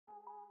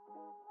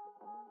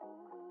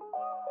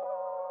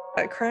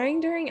Crying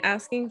during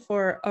asking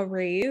for a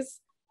raise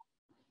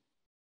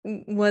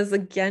was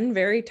again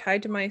very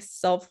tied to my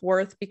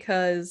self-worth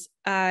because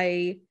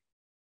I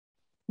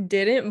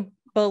didn't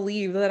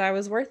believe that I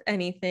was worth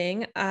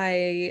anything.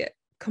 I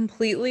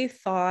completely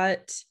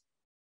thought,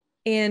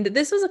 and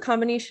this was a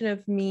combination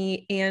of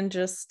me and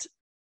just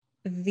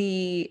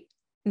the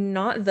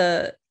not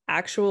the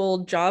actual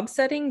job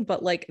setting,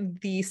 but like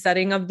the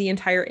setting of the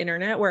entire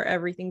internet where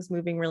everything's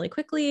moving really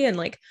quickly and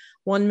like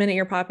 1 minute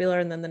you're popular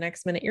and then the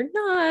next minute you're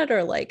not,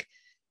 or like,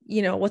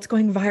 what's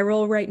going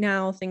viral right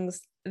now,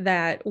 things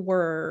that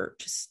were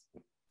just,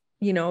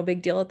 a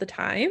big deal at the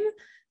time.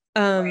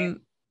 Right.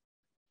 Um,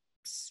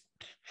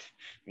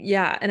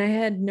 yeah, and I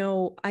had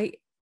no,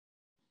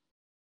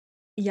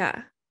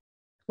 yeah,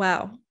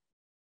 wow.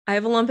 I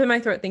have a lump in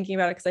my throat thinking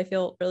about it because I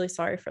feel really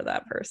sorry for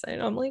that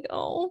person. I'm like,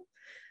 oh,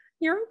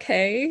 you're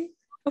okay.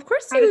 Of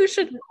course How did you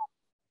should.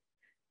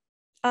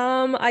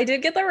 I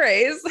did get the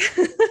raise,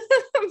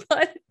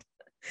 but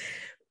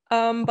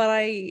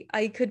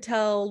I could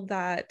tell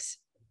that,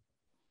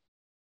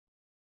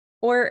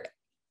 or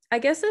I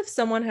guess if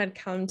someone had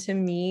come to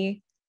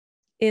me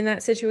in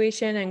that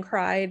situation and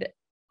cried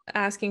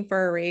asking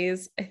for a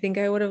raise, I think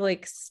I would have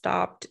like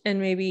stopped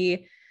and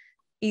maybe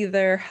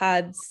either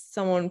had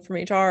someone from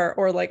HR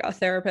or like a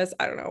therapist.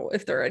 I don't know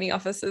if there are any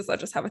offices that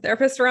just have a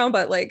therapist around,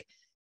 but like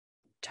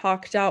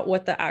talked out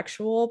what the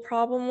actual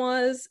problem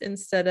was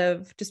instead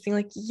of just being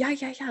like, yeah,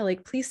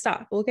 like please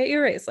stop. We'll get you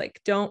a raise.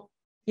 Like, don't,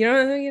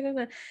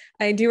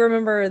 I do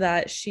remember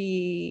that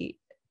the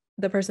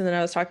person that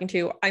I was talking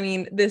to, I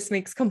mean, this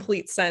makes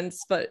complete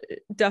sense, but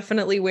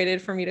definitely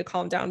waited for me to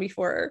calm down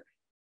before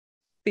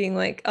being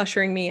like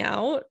ushering me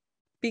out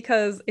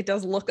because it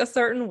does look a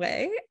certain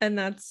way. And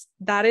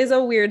that is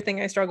a weird thing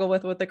I struggle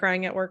with the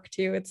crying at work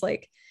too. It's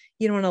like,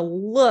 you don't want to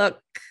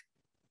look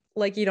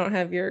like you don't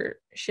have your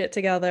shit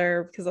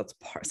together because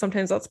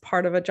sometimes that's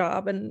part of a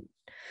job, and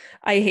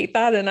I hate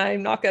that and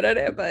I'm not good at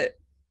it, but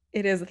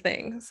it is a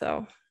thing.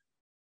 So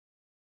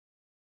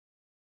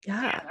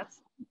Yeah, yeah.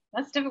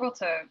 that's difficult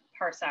to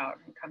parse out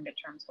and come to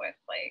terms with.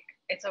 Like,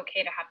 it's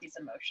okay to have these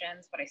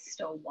emotions, but I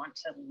still want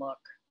to look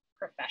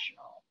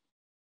professional.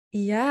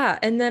 Yeah.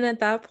 And then at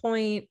that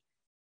point,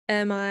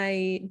 am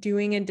I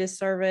doing a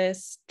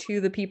disservice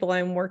to the people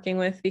I'm working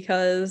with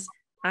because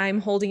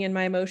I'm holding in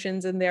my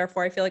emotions and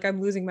therefore I feel like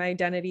I'm losing my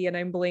identity and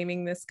I'm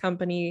blaming this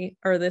company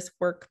or this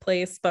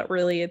workplace, but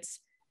really it's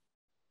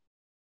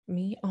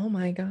me. Oh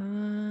my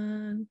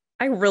God.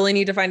 I really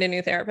need to find a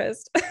new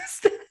therapist.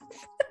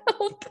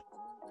 Help.